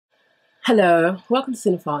Hello, welcome to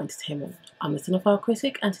Cinephile Entertainment. I'm the Cinephile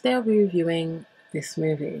critic, and today I'll be reviewing this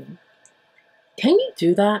movie. Can you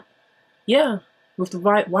do that? Yeah, with the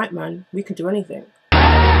right white man, we can do anything.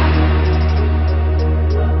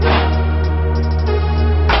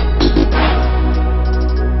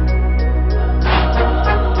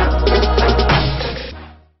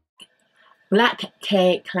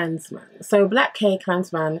 BlacKkKlansman. So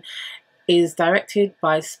BlacKkKlansman is directed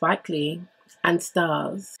by Spike Lee and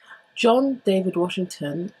stars John David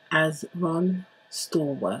Washington as Ron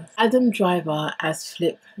Stallworth, Adam Driver as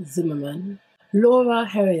Flip Zimmerman, Laura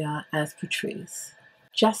Herrier as Patrice,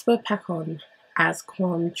 Jasper Pacon as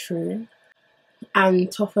Quan True, and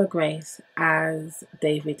Topher Grace as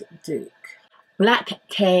David Duke.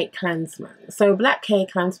 BlacKkKlansman. So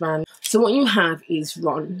BlacKkKlansman, so what you have is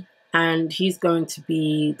Ron, and he's going to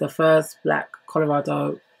be the first Black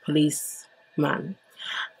Colorado policeman,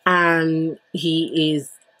 and he is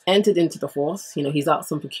entered into the force. He's asked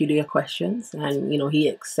some peculiar questions, and he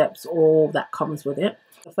accepts all that comes with it.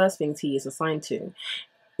 The first things he is assigned to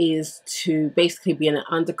is to basically be an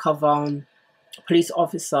undercover police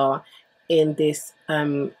officer in this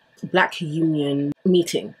Black Union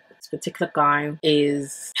meeting. This particular guy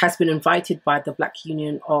has been invited by the Black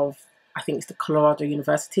Union of, I think it's the Colorado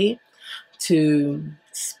University, to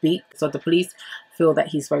speak. So the police feel that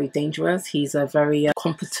he's very dangerous. He's a very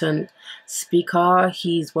competent speaker.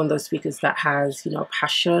 He's one of those speakers that has,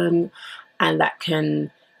 passion, and that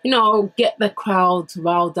can, get the crowd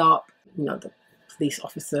riled up. The police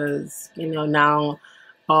officers, now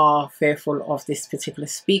are fearful of this particular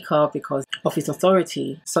speaker because of his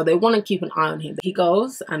authority. So they want to keep an eye on him. He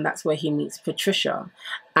goes, and that's where he meets Patricia.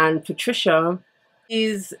 And Patricia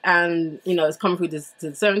is, it's come through the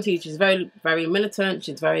 70s. She's very, very militant.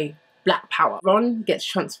 She's very Black power. Ron gets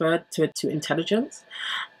transferred to intelligence,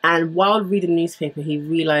 and while reading the newspaper, he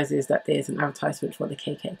realizes that there's an advertisement for the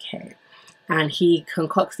KKK, and he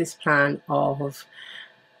concocts this plan of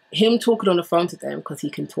him talking on the phone to them because he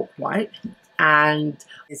can talk white, and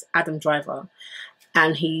it's Adam Driver,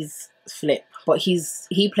 and he's Flip, but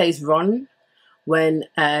he plays Ron when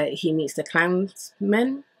he meets the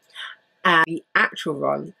Klansmen, and the actual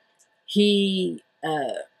Ron, he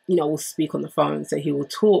will speak on the phone, so he will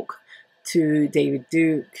talk to David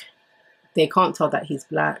Duke. They can't tell that he's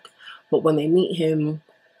Black, but when they meet him,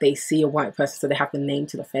 they see a white person, so they have the name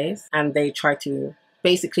to the face, and they try to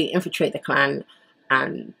basically infiltrate the Klan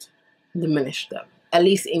and diminish them, at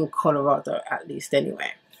least in Colorado, at least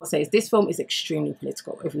anyway. I'll say this film is extremely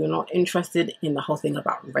political. If you're not interested in the whole thing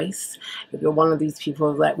about race, if you're one of these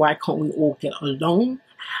people like, why can't we all get along,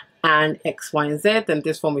 and X, Y, and Z, then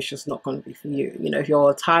this film is just not going to be for you. If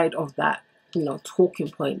you're tired of that, talking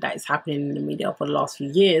point that is happening in the media for the last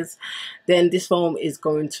few years, then this film is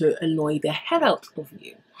going to annoy the hell out of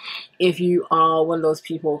you. If you are one of those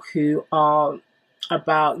people who are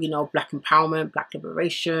about, Black empowerment, Black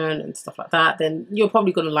liberation, and stuff like that, then you're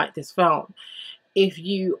probably going to like this film. If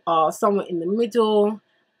you are somewhere in the middle,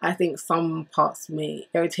 I think some parts may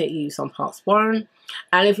irritate you, some parts won't.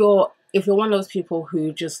 And if you're one of those people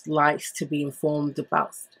who just likes to be informed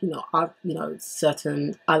about,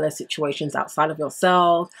 certain other situations outside of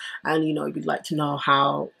yourself, and, you'd like to know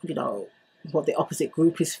how, what the opposite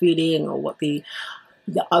group is feeling, or what the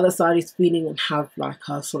other side is feeling, and have like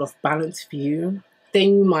a sort of balanced view,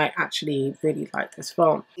 then you might actually really like this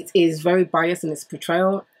film. It is very biased in its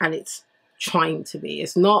portrayal, and it's trying to be.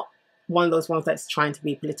 It's not one of those ones that's trying to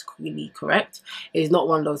be politically correct. It's not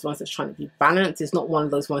one of those ones that's trying to be balanced. It's not one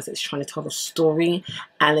of those ones that's trying to tell a story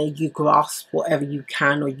and then you grasp whatever you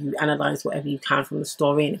can, or you analyze whatever you can from the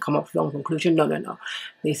story and come up with your own conclusion. No.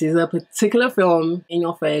 This is a particular film, in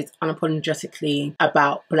your face, unapologetically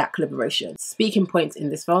about Black liberation. Speaking points in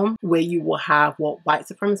this film where you will have what white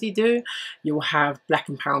supremacy do, you will have Black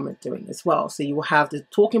empowerment doing as well. So you will have the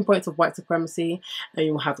talking points of white supremacy, and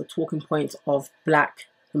you will have the talking points of Black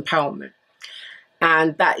empowerment,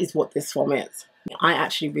 and that is what this film is. I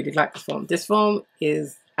actually really like this film. This film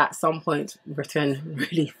is at some point written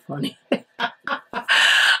really funny.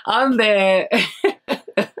 I'm there.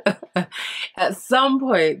 At some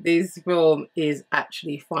point this film is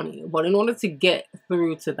actually funny, but in order to get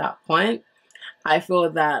through to that point, I feel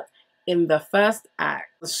that in the first act,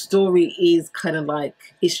 the story is kind of like,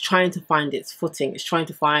 it's trying to find its footing. It's trying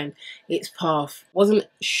to find its path. Wasn't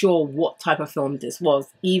sure what type of film this was,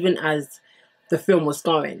 even as the film was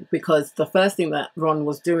going, because the first thing that Ron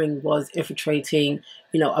was doing was infiltrating,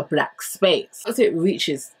 a Black space. As it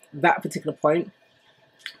reaches that particular point,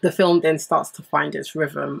 the film then starts to find its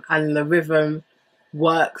rhythm, and the rhythm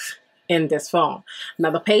works in this film. Now,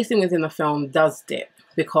 the pacing within the film does dip,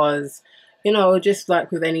 because you know, just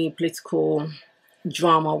like with any political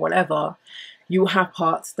drama or whatever, you have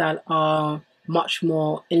parts that are much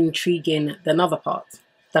more intriguing than other parts.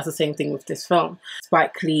 That's the same thing with this film.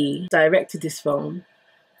 Spike Lee directed this film.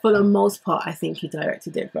 For the most part, I think he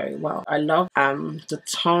directed it very well. I love the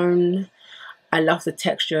tone. I love the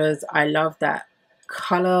textures. I love that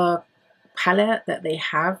color palette that they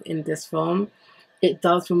have in this film. It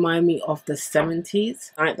does remind me of the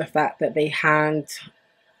 70s. I like the fact that they had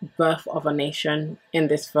Birth of a Nation in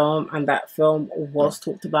this film, and that film was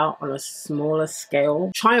talked about on a smaller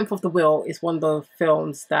scale. Triumph of the Will is one of the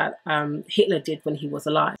films that Hitler did when he was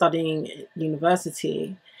alive. Studying at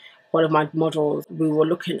university, one of my modules, we were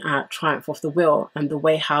looking at Triumph of the Will and the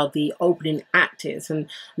way how the opening act is, and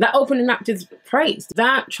that opening act is praised.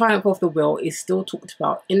 That Triumph of the Will is still talked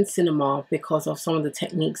about in cinema because of some of the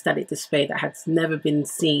techniques that it displayed that has never been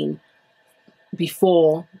seen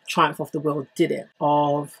before Triumph of the Will did it,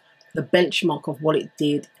 of the benchmark of what it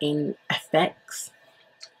did in effects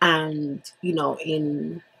and, you know,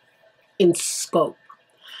 in scope.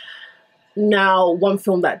 Now, one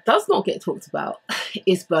film that does not get talked about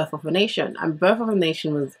is Birth of a Nation, and Birth of a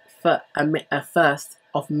Nation was a first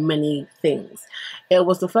of many things. It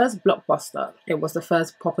was the first blockbuster, it was the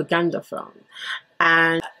first propaganda film,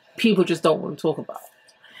 and people just don't want to talk about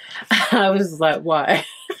it. I was like, why?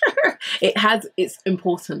 It has its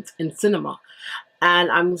importance in cinema.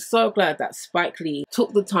 And I'm so glad that Spike Lee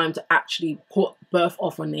took the time to actually put Birth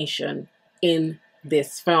of a Nation in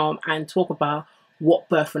this film and talk about what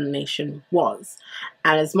Birth of a Nation was.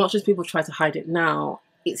 And as much as people try to hide it now,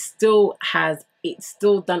 it's still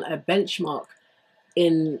done a benchmark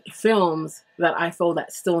in films that I feel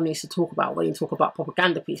that still needs to talk about when you talk about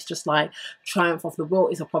propaganda piece. Just like Triumph of the Will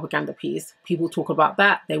is a propaganda piece. People talk about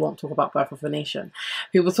that, they won't talk about Birth of a Nation.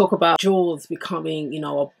 People talk about Jaws becoming, you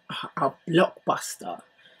know, a blockbuster.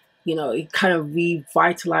 You know, it kind of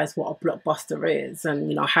revitalized what a blockbuster is, and,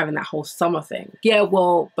 you know, having that whole summer thing. Yeah,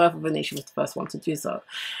 well, Birth of a Nation was the first one to do so.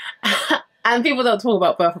 And people don't talk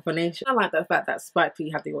about Birth of a Nation. I like the fact that Spike Lee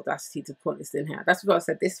had the audacity to put this in here. That's what I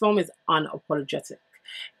said. This film is unapologetic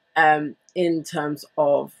in terms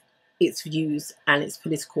of its views and its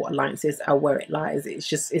political alliances and where it lies. It's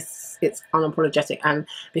just, it's unapologetic. And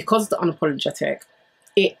because it's unapologetic,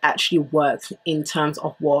 it actually works in terms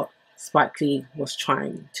of what Spike Lee was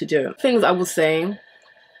trying to do. Things I will say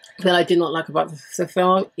that I did not like about the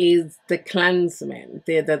film is the Klansmen,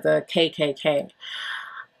 the KKK.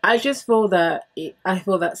 I just feel that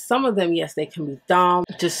some of them, yes, they can be dumb,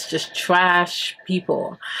 just trash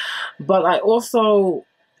people, but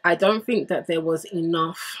I don't think that there was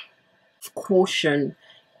enough caution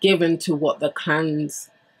given to what the Klans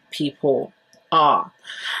people are.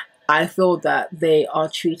 I feel that they are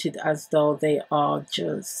treated as though they are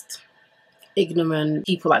just ignorant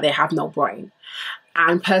people, like they have no brain.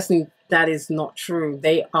 And personally, that is not true.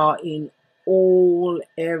 They are in all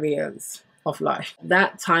areas of life.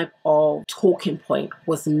 That type of talking point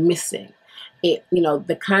was missing. It, you know,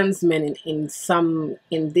 the Klansmen in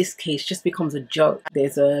this case just becomes a joke.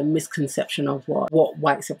 There's a misconception of what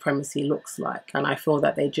white supremacy looks like, and I feel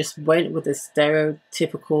that they just went with a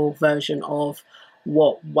stereotypical version of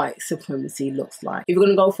what white supremacy looks like. If you're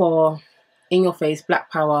gonna go for in your face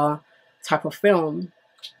black power type of film,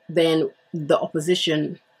 then the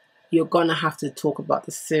opposition, you're gonna have to talk about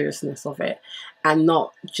the seriousness of it and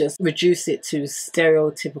not just reduce it to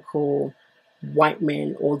stereotypical white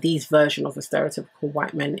men, or these version of the stereotypical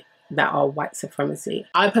white men that are white supremacy.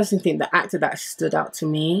 I personally think the actor that stood out to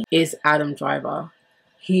me is Adam Driver.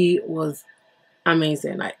 He was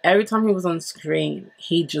amazing. Like, every time he was on screen,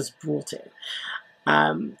 he just brought it.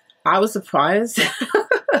 I was surprised.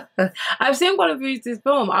 I've seen quite a few of this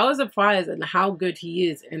film. I was surprised at how good he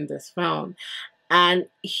is in this film. And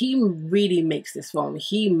he really makes this film.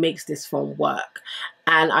 He makes this film work.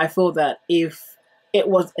 And I feel that if it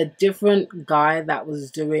was a different guy that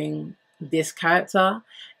was doing this character,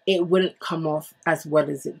 it wouldn't come off as well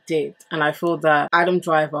as it did. And I feel that Adam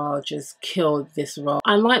Driver just killed this role.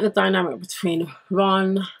 I like the dynamic between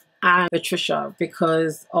Ron and Patricia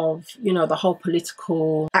because of, you know, the whole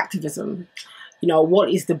political activism. You know, what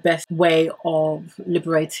is the best way of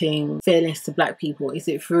liberating fairness to black people? Is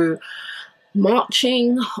it through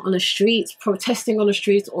marching on the streets, protesting on the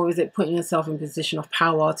streets, or is it putting yourself in a position of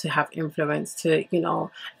power to have influence to, you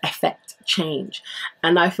know, affect change?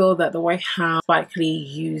 And I feel that the way how Spike Lee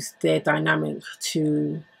used their dynamic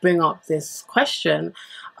to bring up this question,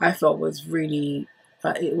 I felt was really,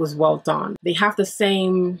 it was well done. They have the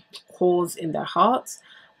same cause in their hearts,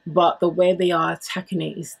 but the way they are attacking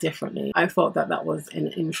it is differently. I thought that that was an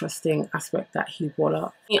interesting aspect that he brought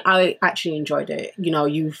up. I actually enjoyed it. You know,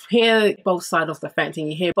 you hear both sides of the fence and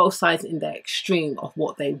you hear both sides in the extreme of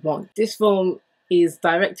what they want. This film is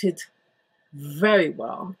directed very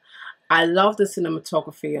well. I love the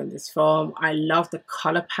cinematography on this film. I love the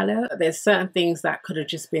color palette. There's certain things that could have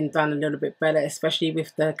just been done a little bit better, especially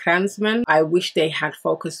with the Klansmen. I wish they had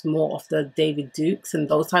focused more of the David Dukes and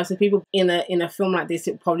those types of people. In a film like this,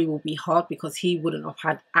 it probably will be hard because he wouldn't have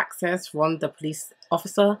had access. Ron, the police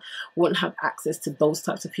officer, wouldn't have access to those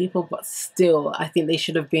types of people. But still, I think they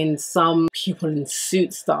should have been some people in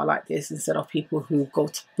suits that are like this instead of people who go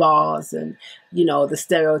to bars and, you know, the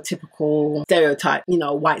stereotype, you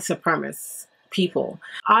know, white supremacist people.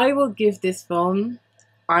 I will give this film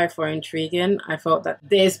I for intriguing. I felt that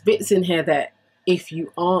there's bits in here that if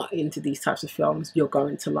you are into these types of films, you're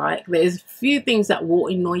going to like. There's a few things that will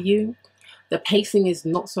annoy you. The pacing is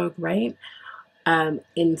not so great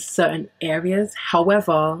in certain areas.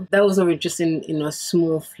 However, those are just in a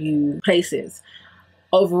small few places.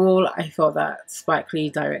 Overall, I felt that Spike Lee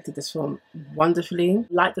directed this film wonderfully.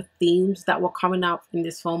 Like the themes that were coming out in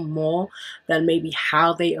this film more than maybe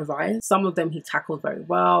how they arise. Some of them he tackled very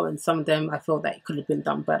well, and some of them I feel that it could have been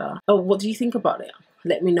done better. Oh, what do you think about it?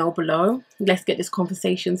 Let me know below. Let's get this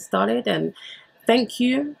conversation started, and thank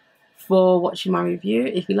you for watching my review.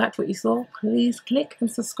 If you liked what you saw, please click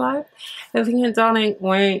and subscribe. Everything and darling,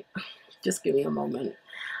 wait, just give me a moment.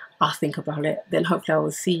 I'll think about it. Then hopefully I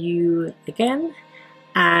will see you again.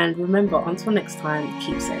 And remember, until next time,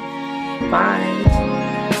 keep safe. Bye.